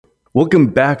Welcome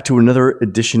back to another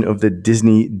edition of the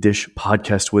Disney Dish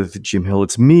Podcast with Jim Hill.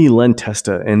 It's me, Len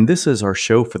Testa, and this is our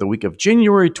show for the week of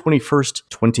January 21st,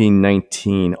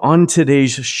 2019. On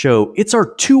today's show, it's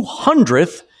our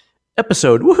 200th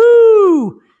episode.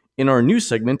 Woohoo! In our news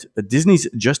segment, Disney's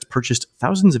just purchased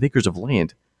thousands of acres of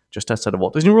land just outside of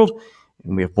Walt Disney World,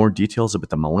 and we have more details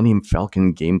about the Millennium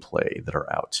Falcon gameplay that are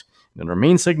out. And in our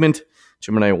main segment,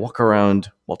 Jim and I walk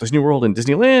around Walt Disney World and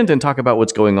Disneyland and talk about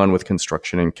what's going on with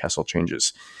construction and castle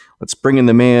changes. Let's bring in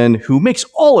the man who makes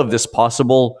all of this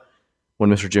possible,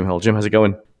 Mr. Jim Hill. Jim, how's it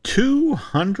going?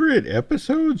 200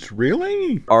 episodes?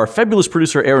 Really? Our fabulous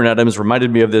producer, Aaron Adams,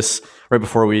 reminded me of this right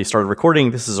before we started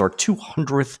recording. This is our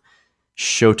 200th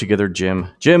show together, Jim.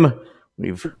 Jim,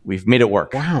 we've made it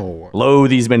work. Wow. Lo,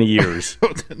 these many years.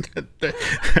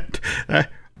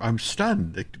 I'm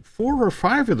stunned. 4 or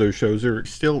 5 of those shows are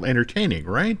still entertaining,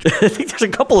 right? I think there's a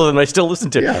couple of them I still listen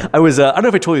to. Yeah. I was, I don't know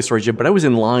if I told you the story, Jim, but I was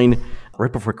in line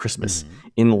right before Christmas,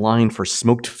 in line for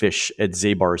smoked fish at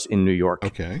Zabar's in New York.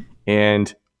 Okay.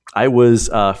 And I was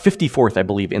 54th, I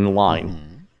believe, in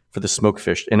line for the smoked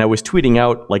fish. And I was tweeting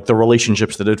out like the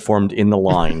relationships that had formed in the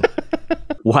line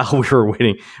while we were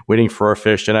waiting for our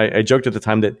fish. And I joked at the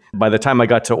time that by the time I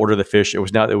got to order the fish, it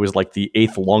was like the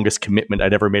 8th longest commitment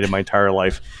I'd ever made in my entire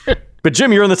life. But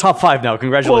Jim, you're in the top 5 now.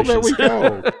 Congratulations. Well,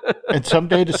 there we go. And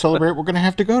someday to celebrate, we're going to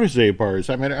have to go to Zabar's.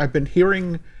 I mean, I've been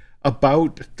hearing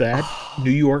about that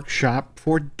New York shop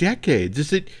for decades.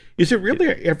 Is it really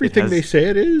everything they say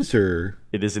it is, or?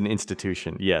 It is an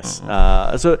institution, yes.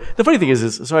 So the funny thing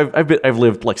is I've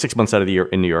lived like 6 months out of the year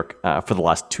in New York for the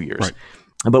last 2 years. Right.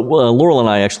 But Laurel and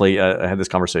I actually had this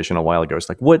conversation a while ago. It's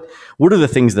like, what are the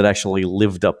things that actually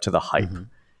lived up to the hype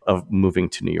of moving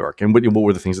to New York? And what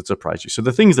were the things that surprised you? So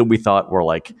the things that we thought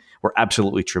were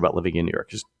absolutely true about living in New York,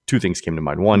 just 2 things came to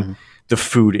mind. One, the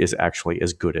food is actually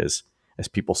as good as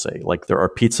people say. Like there are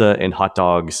pizza and hot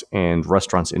dogs and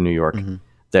restaurants in New York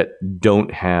that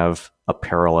don't have a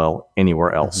parallel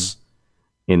anywhere else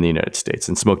in the United States.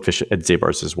 And smoked fish at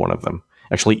Zabar's is one of them.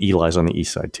 Actually, Eli's on the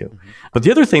east side too. But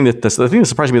the thing that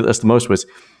surprised me the most was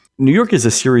New York is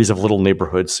a series of little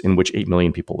neighborhoods in which 8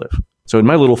 million people live. So in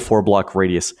my little 4-block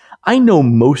radius, I know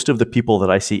most of the people that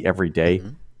I see every day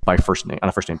by first name, on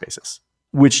a first name basis,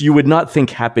 which you would not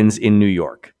think happens in New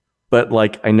York. But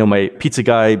like, I know my pizza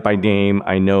guy by name.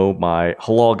 I know my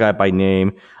halal guy by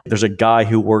name. There's a guy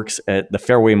who works at the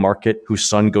Fairway Market whose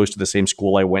son goes to the same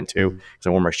school I went to because I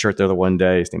wore my shirt there the one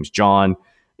day. His name's John.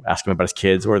 Ask him about his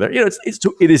kids or there.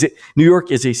 New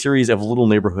York is a series of little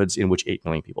neighborhoods in which 8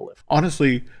 million people live.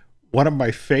 Honestly, one of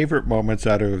my favorite moments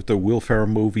out of the Will Ferrell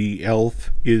movie Elf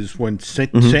is when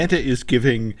Santa is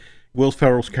giving Will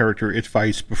Ferrell's character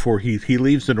advice before he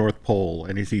leaves the North Pole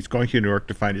and he's going to New York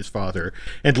to find his father.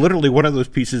 And literally one of those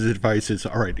pieces of advice is,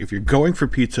 all right, if you're going for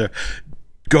pizza,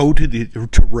 go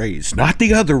to Ray's, not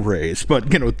the other Ray's, but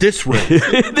this Ray's.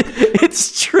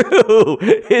 It's true.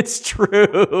 It's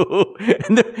true.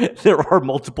 And there are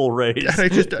multiple Rays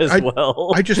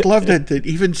well. I just love that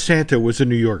even Santa was a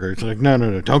New Yorker. It's like,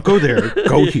 no, don't go there.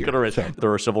 Go here. So.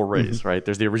 There are several Rays, right?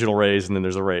 There's the original Rays, and then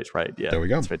there's the Rays, right? Yeah, there we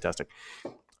go. That's fantastic.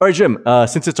 All right, Jim,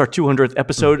 since it's our 200th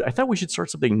episode, I thought we should start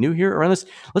something new here around this.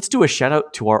 Let's do a shout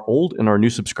out to our old and our new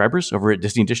subscribers over at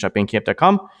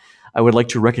DisneyDish.bandcamp.com. I would like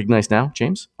to recognize now,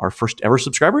 James, our first ever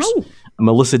subscribers,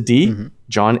 Melissa D,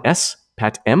 John S,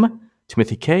 Pat M,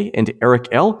 Timothy K, and Eric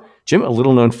L. Jim, a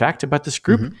little known fact about this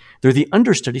group, they're the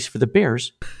understudies for the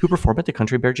Bears who perform at the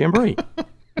Country Bear Jamboree.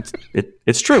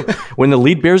 It's true. When the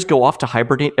lead bears go off to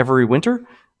hibernate every winter,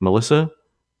 Melissa,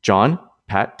 John,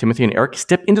 Pat, Timothy, and Eric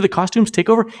step into the costumes, take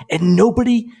over, and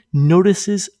nobody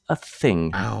notices a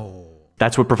thing. Ow.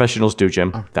 That's what professionals do,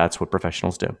 Jim. That's what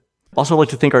professionals do. Also, I'd like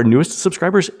to thank our newest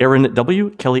subscribers, Aaron W.,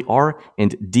 Kelly R.,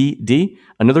 and D.D.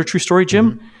 Another true story,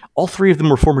 Jim. All 3 of them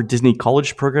were former Disney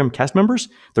College Program cast members.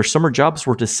 Their summer jobs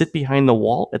were to sit behind the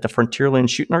wall at the Frontierland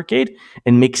Shooting Arcade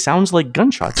and make sounds like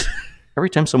gunshots every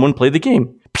time someone played the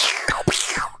game.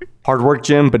 Hard work,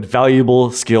 Jim, but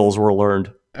valuable skills were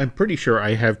learned. I'm pretty sure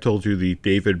I have told you the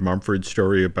David Mumford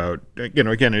story about, again,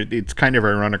 it's kind of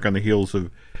ironic on the heels of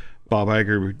Bob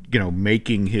Iger,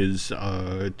 making his,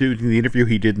 doing the interview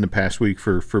he did in the past week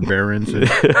for Barron's. And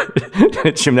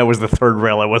Jim, that was the 3rd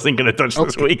rail I wasn't going to touch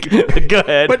this week. Go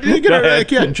ahead. But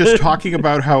again, just talking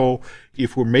about how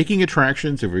if we're making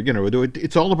attractions, if we're,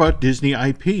 it's all about Disney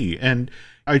IP. And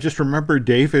I just remember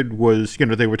David was,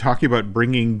 they were talking about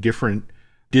bringing different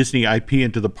Disney IP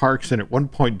into the parks, and at one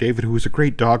point David, who was a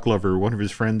great dog lover, one of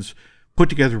his friends put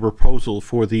together a proposal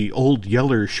for the Old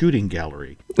Yeller Shooting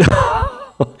Gallery.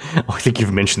 I think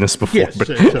you've mentioned this before, Yes, but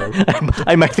so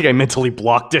I might think I mentally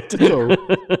blocked it. So,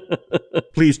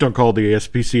 please don't call the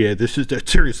ASPCA. This is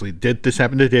seriously, this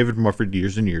happened to David Mufford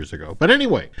years and years ago. But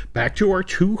anyway, back to our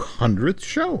 200th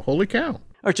show. Holy cow.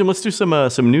 All right, Jim, let's do some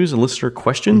news and listener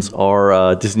questions.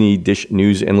 Our Disney Dish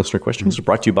news and listener questions are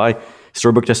brought to you by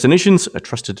Storybook Destinations, a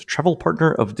trusted travel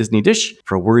partner of Disney Dish.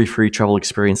 For a worry-free travel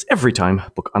experience every time,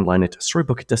 book online at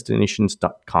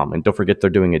storybookdestinations.com. And don't forget,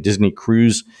 they're doing a Disney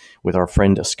cruise with our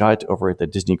friend Scott over at the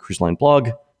Disney Cruise Line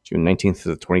blog, June 19th to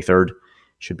the 23rd.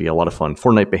 Should be a lot of fun.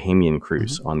 4-night Bahamian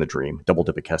cruise on the Dream. Double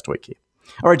dip at Castaway Cay.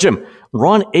 All right, Jim.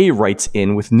 Ron A. writes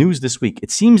in with news this week. It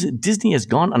seems Disney has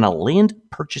gone on a land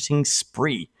purchasing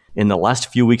spree in the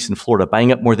last few weeks in Florida,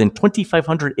 buying up more than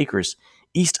 2,500 acres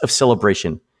east of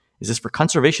Celebration. Is this for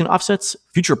conservation offsets,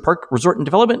 future park, resort, and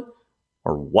development,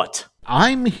 or what?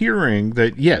 I'm hearing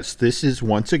that, yes, this is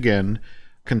once again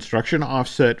construction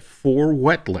offset for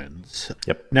wetlands.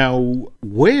 Yep. Now,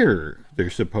 where they're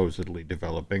supposedly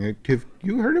developing it, have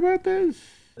you heard about this?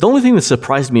 The only thing that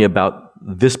surprised me about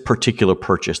this particular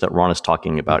purchase that Ron is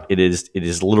talking about, it is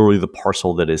literally the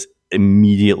parcel that is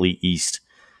immediately east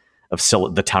of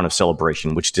the town of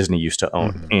Celebration, which Disney used to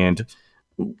own. And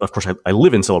of course, I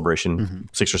live in Celebration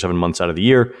 6 or 7 months out of the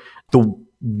year. The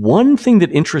one thing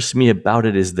that interests me about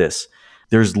it is this.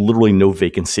 There's literally no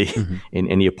vacancy in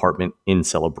any apartment in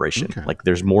Celebration. Okay. Like,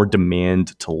 there's more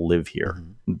demand to live here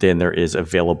than there is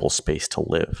available space to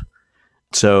live.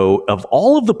 So of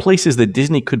all of the places that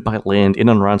Disney could buy land in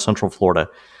and around Central Florida,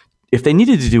 if they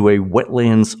needed to do a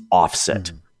wetlands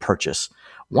offset purchase,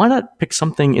 why not pick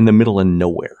something in the middle of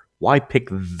nowhere? Why pick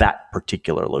that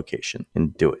particular location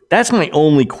and do it? That's my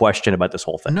only question about this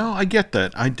whole thing. No, I get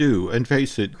that. I do. And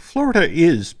face it, Florida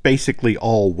is basically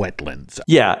all wetlands.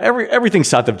 Yeah, everything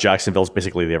south of Jacksonville is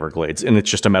basically the Everglades, and it's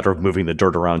just a matter of moving the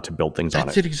dirt around to build things on it.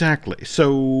 That's it exactly.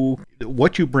 So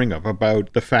what you bring up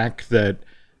about the fact that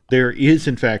there is,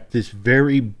 in fact, this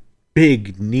very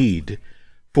big need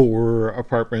for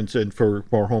apartments and for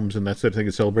more homes and that sort of thing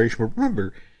in Celebration. But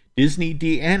remember, Disney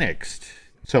de-annexed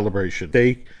Celebration.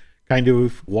 They kind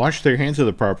of washed their hands of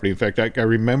the property. In fact, I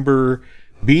remember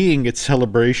being at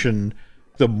Celebration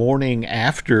the morning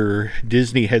after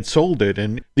Disney had sold it,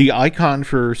 and the icon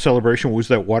for Celebration was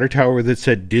that water tower that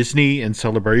said Disney and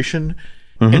Celebration.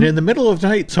 And in the middle of the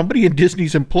night, somebody in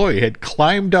Disney's employee had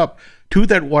climbed up to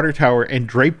that water tower and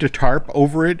draped a tarp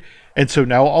over it. And so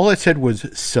now all it said was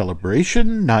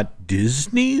Celebration, not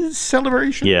Disney's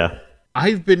Celebration. Yeah.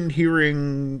 I've been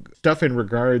hearing stuff in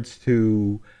regards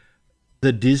to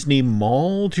the Disney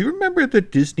Mall. Do you remember the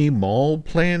Disney Mall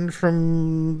plan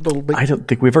from the late... I don't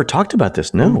think we've ever talked about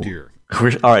this. No. Oh, dear.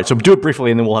 All right, so do it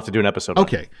briefly, and then we'll have to do an episode.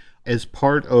 Okay. As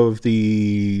part of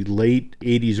the late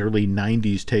 80s, early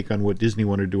 90s take on what Disney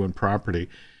wanted to do on property,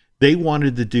 they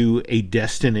wanted to do a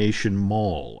destination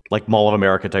mall. Like Mall of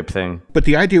America type thing. But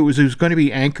the idea was it was going to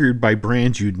be anchored by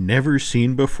brands you'd never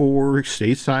seen before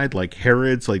stateside, like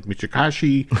Harrods, like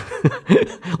Michikashi.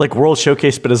 Like World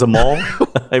Showcase, but as a mall?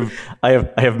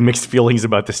 I have mixed feelings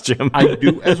about this, Jim. I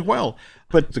do as well.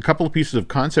 But a couple of pieces of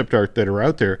concept art that are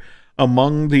out there,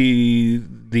 among the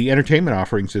entertainment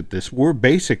offerings at this were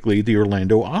basically the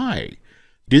Orlando Eye.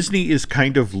 Disney is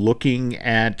kind of looking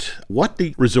at what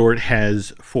the resort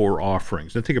has for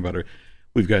offerings. And think about it.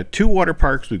 We've got 2 water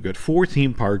parks. We've got 4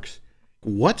 theme parks.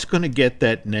 What's going to get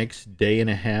that next day and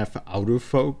a half out of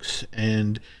folks?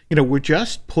 And, we're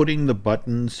just putting the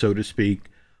button, so to speak,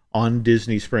 on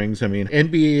Disney Springs. I mean,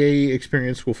 NBA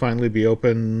Experience will finally be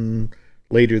open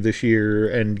later this year,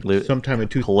 and sometime in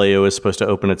Paleo is supposed to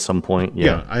open at some point.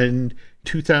 Yeah, and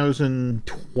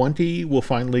 2020 we'll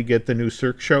finally get the new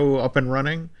Cirque show up and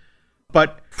running.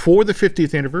 But for the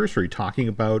 50th anniversary, talking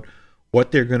about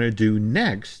what they're going to do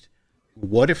next,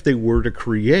 what if they were to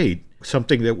create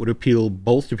something that would appeal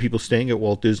both to people staying at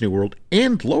Walt Disney World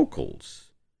and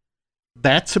locals?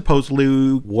 That's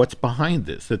supposedly what's behind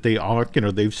this, that they are,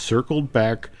 they've circled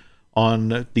back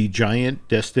on the giant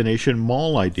destination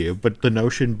mall idea, but the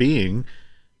notion being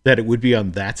that it would be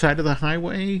on that side of the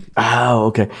highway. Oh,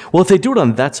 okay. Well, if they do it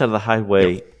on that side of the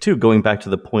highway, too, going back to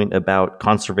the point about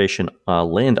conservation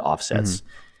land offsets,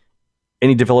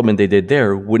 any development they did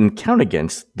there wouldn't count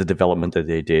against the development that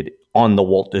they did on the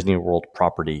Walt Disney World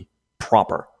property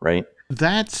proper, right?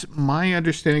 That's my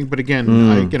understanding, but again,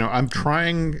 I'm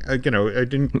trying. I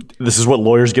didn't. This is what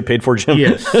lawyers get paid for, Jim.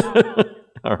 Yes.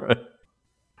 All right.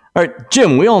 All right,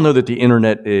 Jim, we all know that the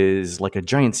internet is like a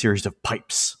giant series of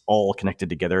pipes all connected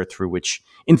together through which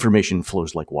information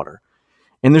flows like water.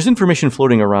 And there's information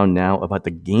floating around now about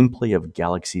the gameplay of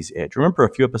Galaxy's Edge. Remember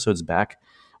a few episodes back,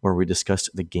 where we discussed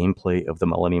the gameplay of the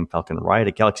Millennium Falcon ride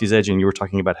at Galaxy's Edge. And you were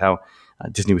talking about how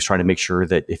Disney was trying to make sure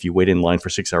that if you wait in line for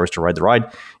 6 hours to ride the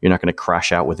ride, you're not going to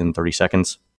crash out within 30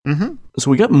 seconds. Mm-hmm.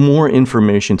 So we got more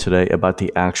information today about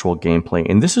the actual gameplay,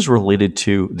 and this is related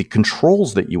to the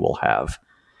controls that you will have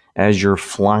as you're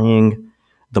flying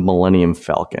the Millennium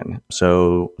Falcon.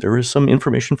 So there is some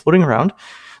information floating around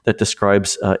that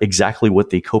describes exactly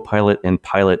what the co-pilot and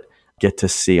pilot get to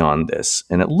see on this.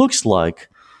 And it looks like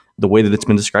the way that it's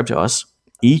been described to us,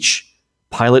 each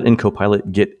pilot and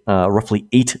co-pilot get roughly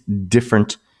 8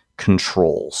 different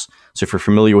controls. So if you're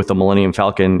familiar with the Millennium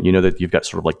Falcon, you know that you've got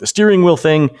sort of like the steering wheel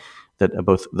thing that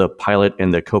both the pilot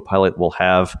and the co-pilot will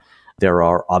have. There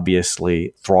are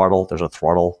obviously throttle. There's a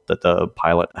throttle that the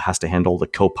pilot has to handle. The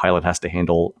co-pilot has to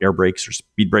handle air brakes or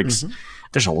speed brakes. Mm-hmm.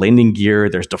 There's a landing gear.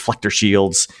 There's deflector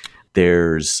shields.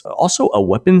 There's also a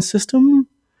weapon system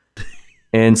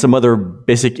and some other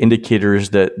basic indicators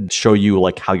that show you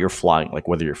like how you're flying, like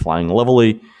whether you're flying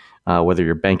levelly, whether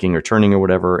you're banking or turning or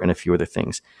whatever, and a few other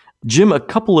things. Jim, a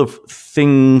couple of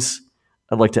things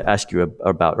I'd like to ask you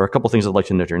about, or a couple of things I'd like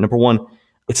to note here. Number one,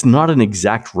 it's not an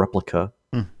exact replica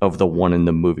of the one in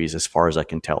the movies, as far as I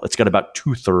can tell. It's got about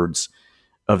 2/3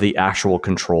 of the actual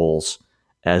controls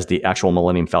as the actual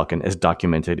Millennium Falcon as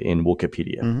documented in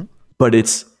Wikipedia. Mm-hmm. But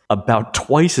it's about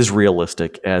twice as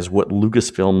realistic as what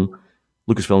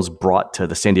Lucasfilms brought to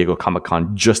the San Diego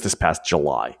Comic-Con just this past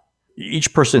July.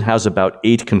 Each person has about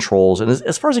 8 controls, and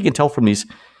as far as I can tell from these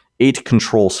 8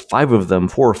 controls, 5 of them,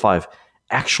 4 or 5,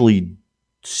 actually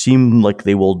seem like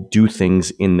they will do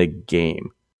things in the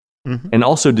game. Mm-hmm. And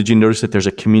also, did you notice that there's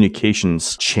a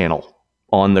communications channel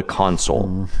on the console?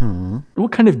 Mm-hmm.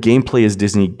 What kind of gameplay is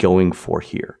Disney going for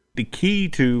here? The key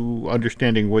to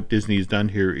understanding what Disney's done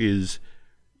here is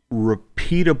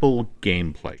repeatable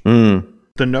gameplay.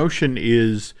 The notion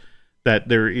is that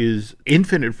there is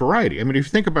infinite variety. I mean, if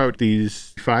you think about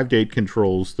these 5 to 8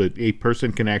 controls that a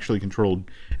person can actually control,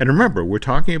 and remember, we're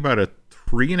talking about a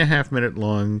 3.5 minute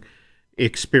long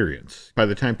experience. By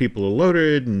the time people are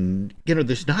loaded, and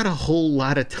there's not a whole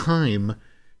lot of time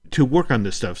to work on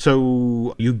this stuff.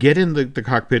 So you get in the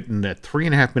cockpit, and that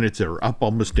 3.5 minutes are up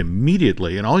almost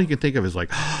immediately, and all you can think of is like,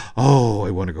 oh,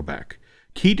 I want to go back.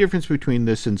 Key difference between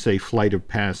this and, say, Flight of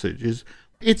Passage is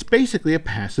it's basically a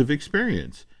passive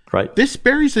experience. Right. This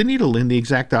buries the needle in the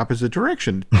exact opposite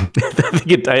direction.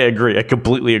 I agree. I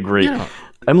completely agree. Yeah.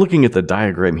 I'm looking at the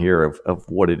diagram here of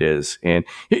what it is, and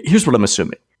here's what I'm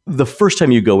assuming. The first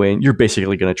time you go in, you're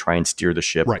basically going to try and steer the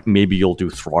ship. Right. Maybe you'll do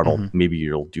throttle. Mm-hmm. Maybe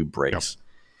you'll do brakes.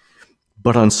 Yep.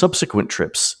 But on subsequent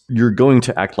trips, you're going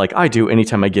to act like I do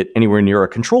anytime I get anywhere near a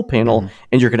control panel,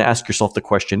 and you're going to ask yourself the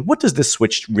question, what does this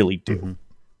switch really do? Mm-hmm.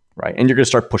 Right? And you're going to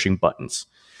start pushing buttons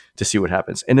to see what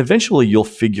happens. And eventually you'll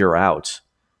figure out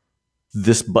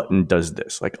this button does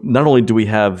this. Like, not only do we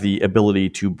have the ability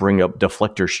to bring up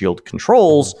deflector shield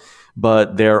controls,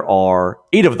 but there are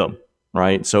 8 of them,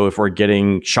 right? So if we're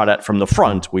getting shot at from the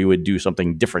front, we would do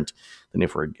something different than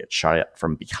if we get shot at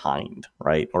from behind,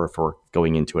 right? Or if we're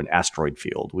going into an asteroid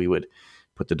field, we would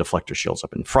put the deflector shields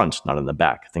up in front, not in the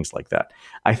back, things like that.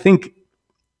 I think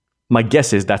my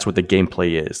guess is that's what the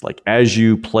gameplay is. Like, as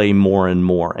you play more and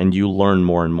more and you learn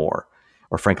more and more,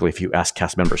 or frankly, if you ask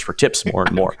cast members for tips more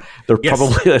and more, they're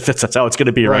probably, that's how it's going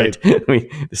to be, right? I mean,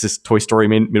 this is Toy Story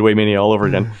Midway Mania all over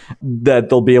again, that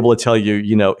they'll be able to tell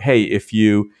you, hey, if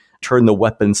you turn the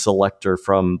weapon selector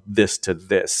from this to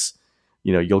this,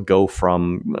 you'll go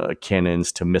from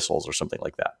cannons to missiles or something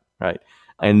like that, right?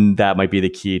 And that might be the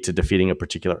key to defeating a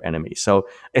particular enemy. So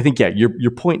I think,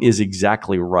 your point is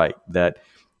exactly right, that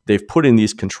they've put in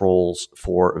these controls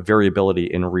for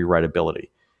variability and rewritability.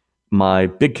 My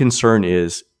big concern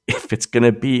is if it's going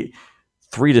to be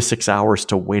 3 to 6 hours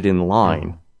to wait in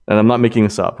line, and I'm not making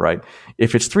this up, right?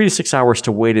 If it's 3 to 6 hours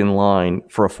to wait in line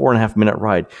for a 4.5 minute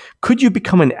ride, could you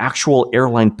become an actual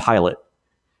airline pilot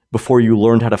before you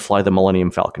learned how to fly the Millennium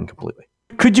Falcon completely?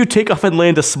 Could you take off and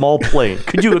land a small plane?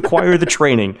 Could you acquire the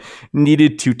training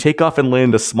needed to take off and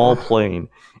land a small plane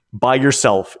by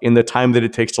yourself in the time that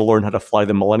it takes to learn how to fly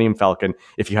the Millennium Falcon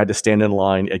if you had to stand in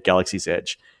line at Galaxy's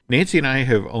Edge? Nancy and I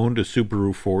have owned a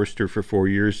Subaru Forester for 4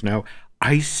 years now.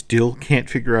 I still can't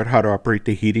figure out how to operate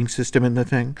the heating system in the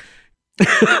thing.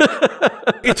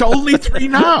 It's only 3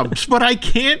 knobs, but I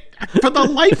can't, for the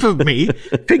life of me,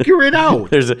 figure it out.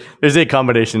 There's 8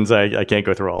 combinations. I can't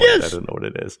go through all of it. I don't know what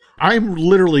it is. I'm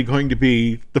literally going to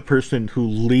be the person who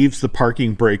leaves the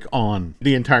parking brake on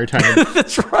the entire time.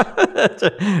 That's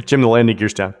right. Jim, the landing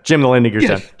gear's down. Jim, the landing gear's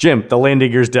down. Jim, the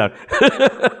landing gear's down.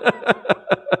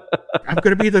 I'm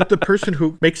going to be the person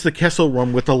who makes the Kessel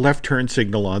Run with the left turn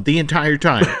signal on the entire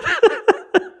time.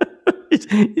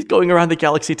 He's going around the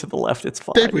galaxy to the left. It's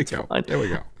fine. There we it's go. Fine. There we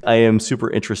go. I am super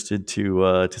interested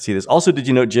to see this. Also, did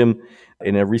you know, Jim,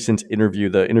 in a recent interview,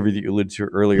 the interview that you alluded to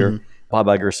earlier, Bob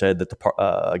Iger said that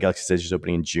the Galaxy's Edge is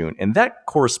opening in June. And that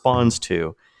corresponds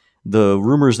to the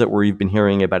rumors that we've been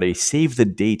hearing about a save the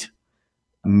date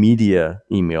media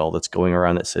email that's going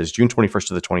around that says June 21st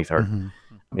to the 23rd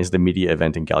is the media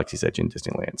event in Galaxy's Edge in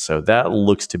Disneyland. So that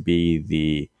looks to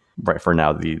be right for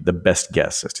now, the best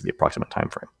guess as to the approximate time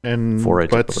frame. And for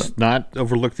it. let's not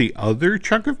overlook the other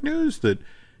chunk of news that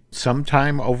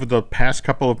sometime over the past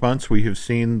couple of months, we have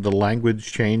seen the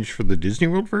language change for the Disney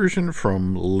World version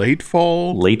from late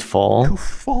fall to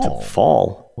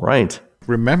fall. Right.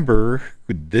 Remember,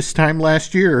 this time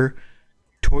last year,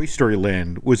 Toy Story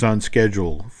Land was on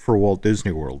schedule for Walt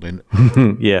Disney World, and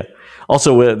yeah.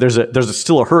 Also, there's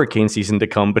still a hurricane season to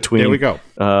come between. There we go.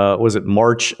 Was it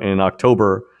March and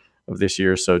October of this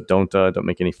year? So don't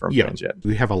make any firm plans yet.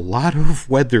 We have a lot of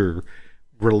weather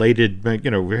related,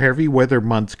 heavy weather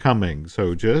months coming.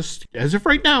 So just as of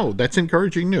right now, that's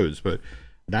encouraging news, but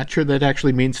not sure that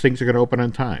actually means things are going to open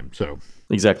on time. So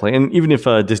exactly. And even if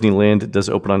Disneyland does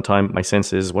open on time, my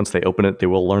sense is once they open it, they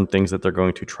will learn things that they're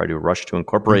going to try to rush to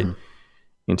incorporate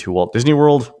into Walt Disney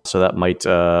World. So that might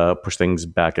push things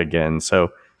back again.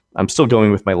 So I'm still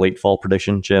going with my late fall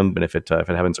prediction, Jim. But if it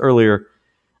happens earlier,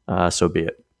 so be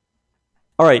it.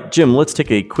 All right, Jim, let's take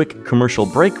a quick commercial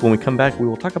break. When we come back, we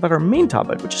will talk about our main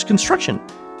topic, which is construction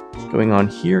going on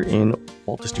here in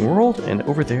Walt Disney World and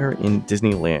over there in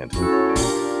Disneyland.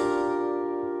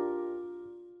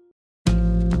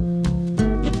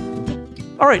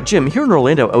 All right, Jim, here in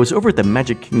Orlando, I was over at the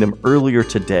Magic Kingdom earlier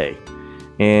today,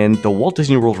 and the Walt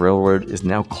Disney World Railroad is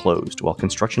now closed while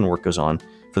construction work goes on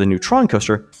for the new Tron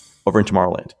coaster over in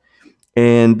Tomorrowland.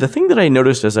 And the thing that I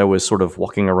noticed as I was sort of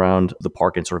walking around the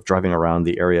park and sort of driving around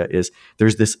the area is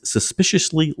there's this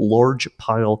suspiciously large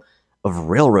pile of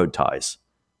railroad ties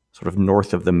sort of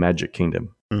north of the Magic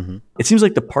Kingdom. It seems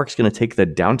like the park's going to take the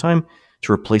downtime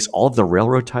to replace all of the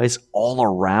railroad ties all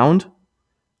around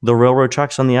the railroad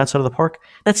tracks on the outside of the park.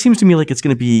 That seems to me like it's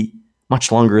going to be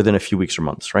much longer than a few weeks or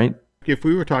months, right? If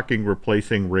we were talking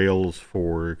replacing rails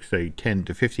for, say, 10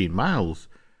 to 15 miles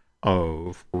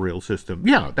of rail system,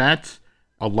 that's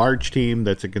a large team.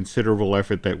 That's a considerable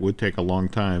effort that would take a long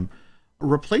time.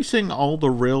 Replacing all the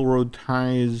railroad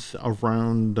ties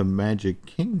around the Magic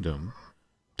Kingdom,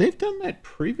 they've done that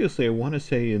previously, I want to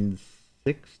say in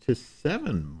 6 to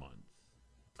 7 months.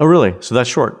 Oh, really? So that's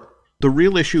short. The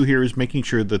real issue here is making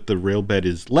sure that the rail bed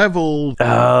is level.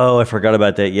 Oh, I forgot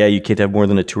about that. Yeah, you can't have more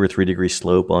than a 2 or 3 degree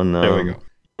slope on. There we go.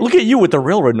 Look at you with the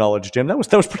railroad knowledge, Jim. That was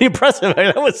pretty impressive.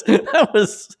 That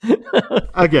was.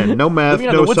 Again, no math, Living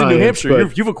on no the woods science. In New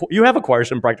Hampshire, you have acquired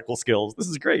some practical skills. This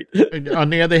is great. On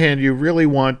the other hand, you really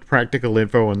want practical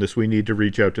info on this, we need to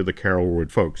reach out to the Carolwood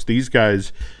folks. These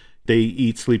guys, they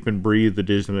eat, sleep, and breathe the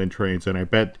Disneyland trains, and I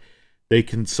bet they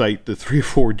can cite the 3 or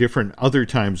 4 different other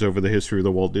times over the history of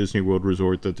the Walt Disney World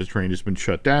Resort that the train has been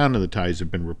shut down and the ties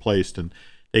have been replaced, and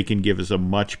they can give us a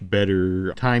much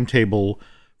better timetable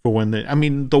for when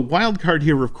the wild card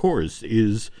here, of course,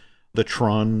 is the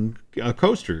Tron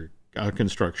coaster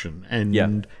construction.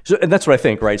 And So that's what I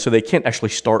think, right? So they can't actually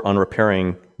start on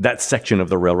repairing that section of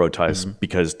the railroad ties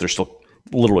because they're still,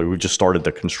 literally, we just started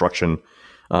the construction,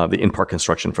 the in-park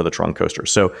construction for the Tron coaster.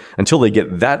 So until they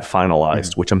get that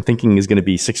finalized, which I'm thinking is going to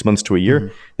be 6 months to a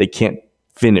year, they can't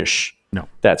finish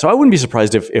that. So I wouldn't be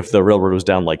surprised if the railroad was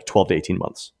down like 12 to 18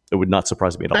 months. It would not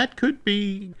surprise me at all. That could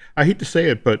be, I hate to say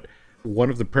it, but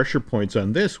one of the pressure points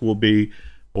on this will be,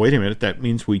 wait a minute, that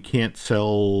means we can't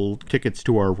sell tickets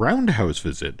to our Roundhouse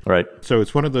visit. Right. So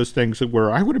it's one of those things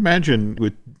where I would imagine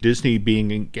with Disney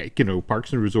being,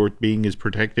 Parks and Resort being as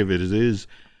protective as it is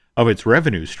of its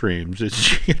revenue streams,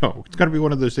 it's, it's going to be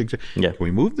one of those things. Yeah. Can we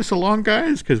move this along,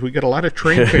 guys? Because we got a lot of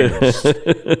train fares.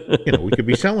 We could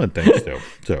be selling things still.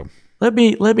 So. Let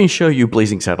me show you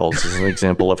Blazing Saddles as an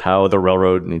example of how the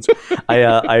railroad needs.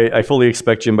 I fully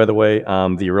expect, Jim, by the way,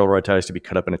 the railroad ties to be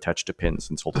cut up and attached to pins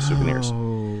and sold as souvenirs.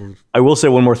 I will say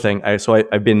one more thing.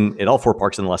 I've been at all 4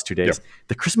 parks in the last 2 days. Yep.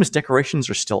 The Christmas decorations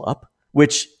are still up,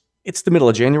 which it's the middle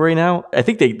of January now. I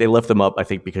think they left them up,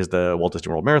 because the Walt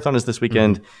Disney World Marathon is this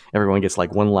weekend. Everyone gets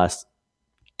like one last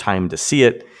time to see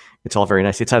it. It's all very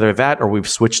nice. It's either that or we've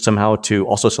switched somehow to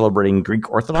also celebrating Greek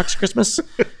Orthodox Christmas.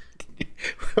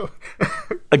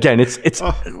 Again,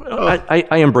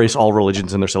 I embrace all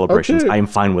religions and their celebrations. Okay. I am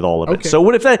fine with all of it. So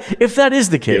what if that is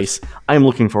the case? Yes. I'm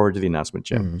looking forward to the announcement,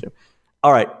 Jim.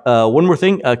 All right, one more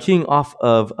thing. Keying off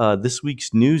of this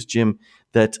week's news, Jim,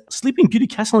 that Sleeping Beauty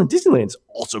Castle in Disneyland is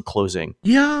also closing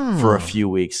for a few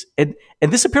weeks. And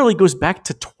this apparently goes back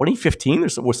to 2015.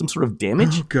 There was some sort of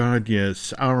damage. Oh, God,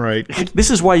 yes. All right.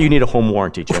 This is why you need a home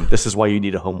warranty, Jim. This is why you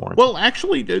need a home warranty. Well,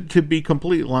 actually, to be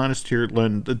completely honest here,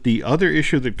 Len, the other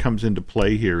issue that comes into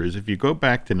play here is if you go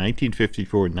back to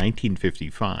 1954 and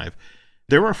 1955,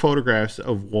 there are photographs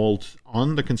of Walt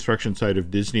on the construction site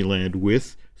of Disneyland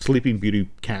with Sleeping Beauty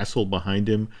Castle behind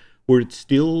him, where it's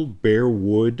still bare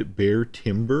wood, bare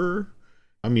timber.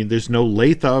 I mean, there's no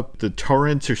lathe up. The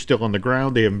turrets are still on the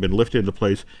ground. They haven't been lifted into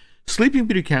place. Sleeping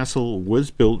Beauty Castle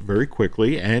was built very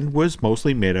quickly and was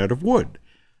mostly made out of wood.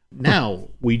 Now,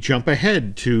 we jump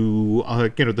ahead to,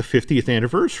 the 50th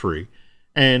anniversary.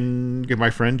 And my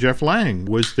friend Jeff Lang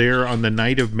was there on the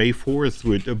night of May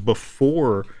 4th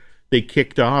before they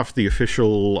kicked off the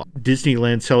official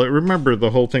Disneyland celebration. Remember the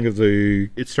whole thing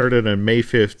it started on May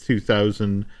 5th,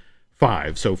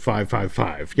 2005. So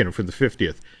 555, for the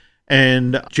 50th.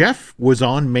 And Jeff was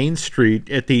on Main Street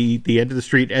at the end of the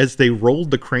street as they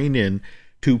rolled the crane in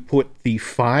to put the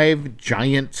 5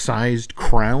 giant-sized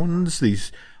crowns,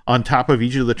 these on top of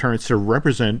each of the turrets to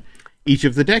represent each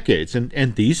of the decades.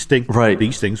 And these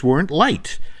things weren't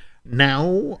light.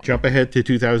 Now, jump ahead to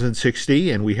 2060,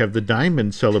 and we have the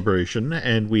Diamond Celebration,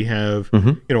 and we have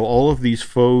all of these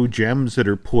faux gems that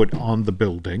are put on the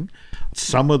building.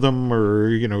 Some of them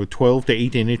are 12 to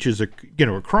 18 inches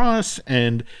across,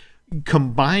 and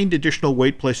combined additional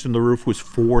weight placed on the roof was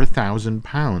 4,000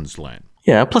 pounds, Len.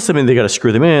 Yeah, plus, they got to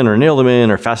screw them in or nail them in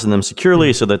or fasten them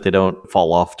securely so that they don't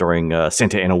fall off during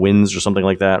Santa Ana winds or something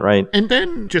like that, right? And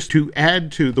then, just to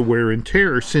add to the wear and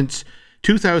tear, since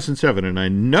 2007, and I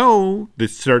know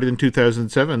this started in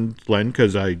 2007, Len,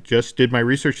 because I just did my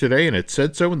research today, and it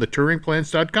said so in the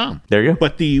touringplans.com. There you go.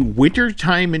 But the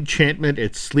wintertime enchantment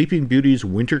at Sleeping Beauty's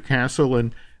Winter Castle,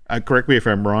 and correct me if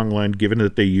I'm wrong, Len, given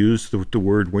that they use the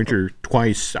word winter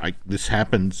twice, this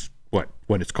happens,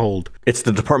 when it's cold? It's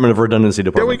the Department of Redundancy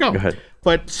Department. There we go. Go ahead.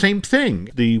 But same thing.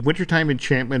 The wintertime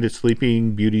enchantment at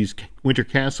Sleeping Beauty's Winter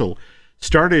Castle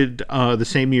started the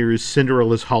same year as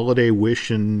Cinderella's Holiday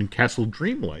Wish and Castle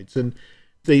Dreamlights. And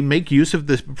they make use of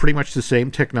this pretty much the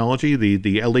same technology,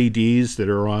 the LEDs that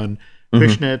are on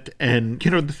Fishnet. And,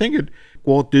 the thing at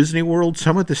Walt Disney World,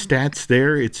 some of the stats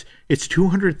there, it's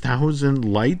 200,000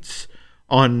 lights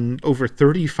on over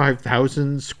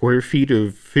 35,000 square feet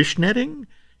of fish netting.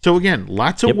 So again,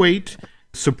 lots of weight,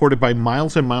 supported by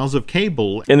miles and miles of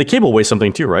cable. And the cable weighs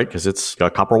something too, right? Because it's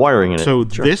got copper wiring in it. So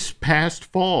this past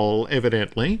fall,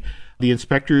 evidently, the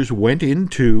inspectors went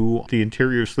into the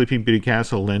interior of Sleeping Beauty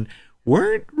Castle and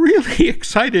weren't really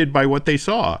excited by what they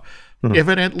saw.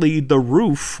 Evidently, the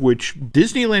roof, which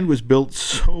Disneyland was built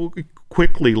so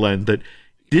quickly, Len, that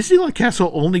Disneyland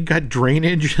Castle only got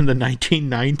drainage in the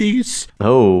 1990s.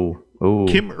 Oh.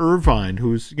 Kim Irvine,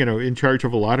 who's, in charge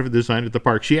of a lot of the design at the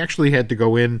park, she actually had to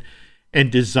go in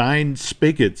and design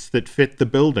spigots that fit the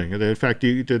building. In fact,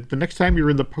 the next time you're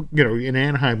in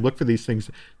Anaheim, look for these things.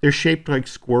 They're shaped like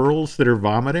squirrels that are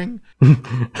vomiting.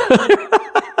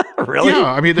 Really?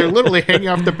 Yeah, they're literally hanging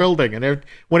off the building, and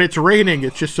when it's raining,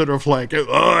 it's just sort of like,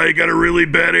 I got a really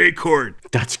bad acorn.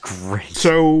 That's great.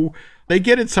 So they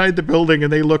get inside the building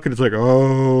and they look, and it's like,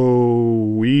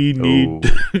 we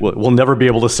need... We'll never be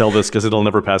able to sell this because it'll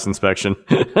never pass inspection.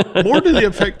 More to the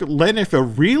effect, Len, if a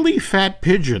really fat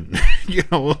pigeon,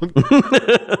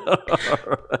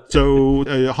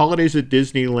 So Holidays at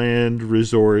Disneyland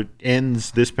Resort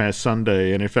ends this past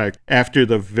Sunday. And in fact, after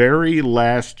the very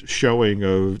last showing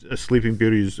of Sleeping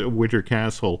Beauty's Winter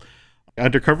Castle,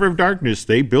 under cover of darkness,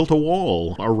 they built a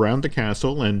wall around the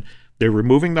castle, and they're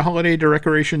removing the holiday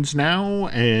decorations now,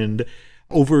 and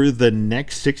over the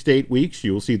next 6 to 8 weeks,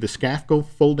 you'll see the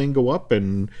scaffolding go up,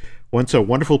 and once a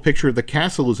wonderful picture of the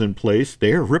castle is in place,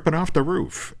 they're ripping off the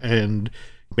roof and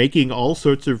making all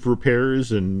sorts of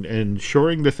repairs and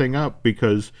shoring the thing up,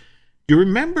 because you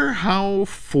remember how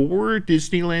for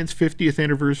Disneyland's 50th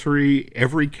anniversary,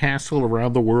 every castle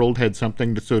around the world had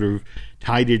something that sort of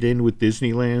tied it in with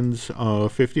Disneyland's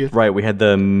 50th? Right. We had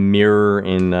the mirror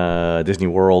in Disney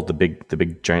World, the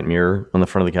big giant mirror on the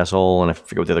front of the castle, and I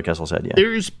forget what the other castles had. Yeah.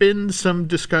 There's been some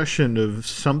discussion of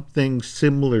something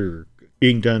similar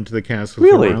being done to the castles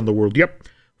around the world. Yep.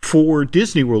 For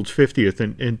Disney World's 50th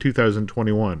in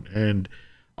 2021. And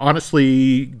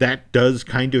honestly, that does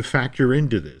kind of factor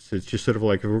into this. It's just sort of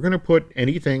like, if we're going to put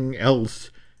anything else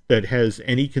that has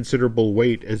any considerable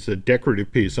weight as a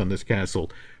decorative piece on this castle,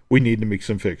 we need to make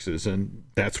some fixes. And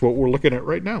that's what we're looking at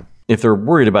right now. If they're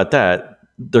worried about that,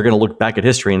 they're going to look back at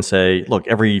history and say, look,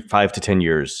 every 5 to 10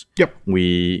 years,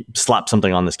 we slap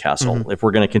something on this castle. If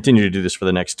we're going to continue to do this for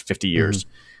the next 50 years,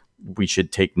 we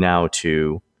should take now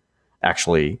to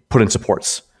actually put in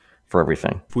supports for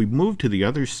everything. If we move to the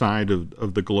other side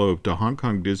of the globe, to Hong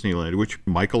Kong Disneyland, which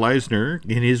Michael Eisner,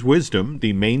 in his wisdom,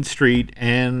 the Main Street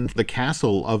and the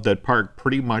castle of that park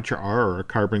pretty much are a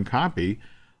carbon copy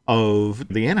of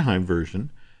the Anaheim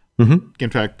version. In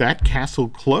fact, that castle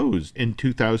closed in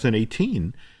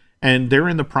 2018, and they're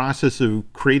in the process of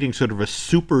creating sort of a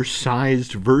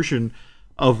super-sized version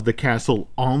of the castle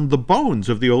on the bones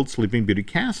of the old Sleeping Beauty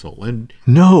castle. And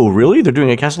no, really? They're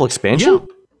doing a castle expansion? Yeah.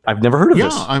 I've never heard of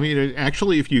this. Yeah, I mean,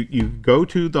 actually, if you go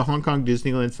to the Hong Kong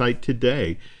Disneyland site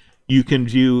today, you can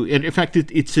view, and in fact,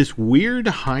 it's this weird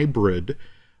hybrid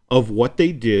of what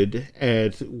they did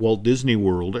at Walt Disney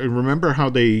World. And remember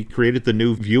how they created the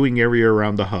new viewing area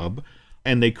around the hub,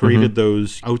 and they created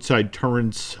those outside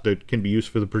turrets that can be used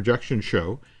for the projection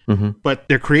show. But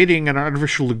they're creating an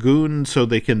artificial lagoon so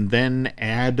they can then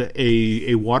add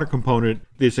a water component.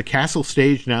 There's a castle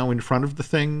stage now in front of the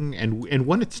thing, and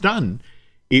when it's done,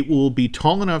 it will be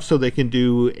tall enough so they can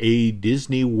do a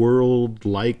Disney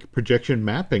World-like projection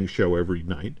mapping show every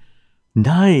night.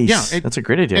 Nice. Yeah, that's a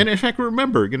great idea. And in fact,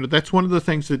 remember, that's one of the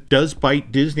things that does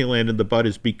bite Disneyland in the butt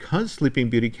is because Sleeping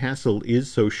Beauty Castle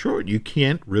is so short, you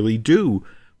can't really do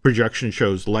projection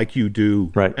shows like you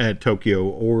do at Tokyo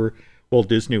or Walt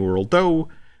Disney World. Though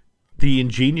the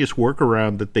ingenious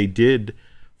workaround that they did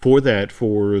for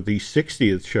the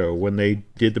 60th show when they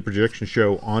did the projection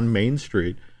show on Main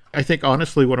Street, I think,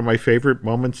 honestly, one of my favorite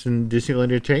moments in Disneyland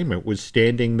Entertainment was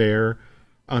standing there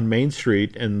on Main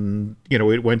Street, and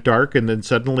it went dark, and then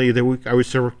suddenly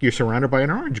you're surrounded by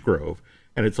an orange grove,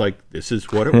 and it's like, this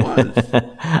is what it was.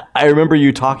 I remember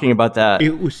you talking about that.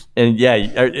 It was, and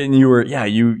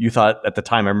you thought at the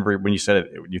time. I remember when you said it,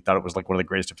 you thought it was like one of the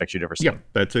greatest effects you'd ever seen. Yeah,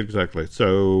 that's exactly.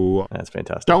 So that's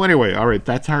fantastic. So anyway, all right,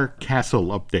 that's our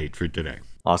castle update for today.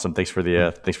 Awesome. Thanks for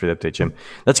the update, Jim.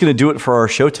 That's going to do it for our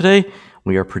show today.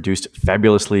 We are produced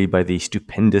fabulously by the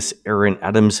stupendous Aaron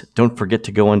Adams. Don't forget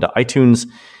to go onto iTunes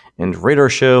and rate our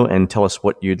show and tell us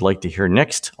what you'd like to hear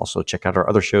next. Also, check out our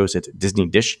other shows at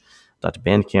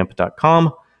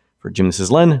disneydish.bandcamp.com. For Jim, this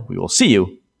is Len. We will see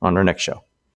you on our next show.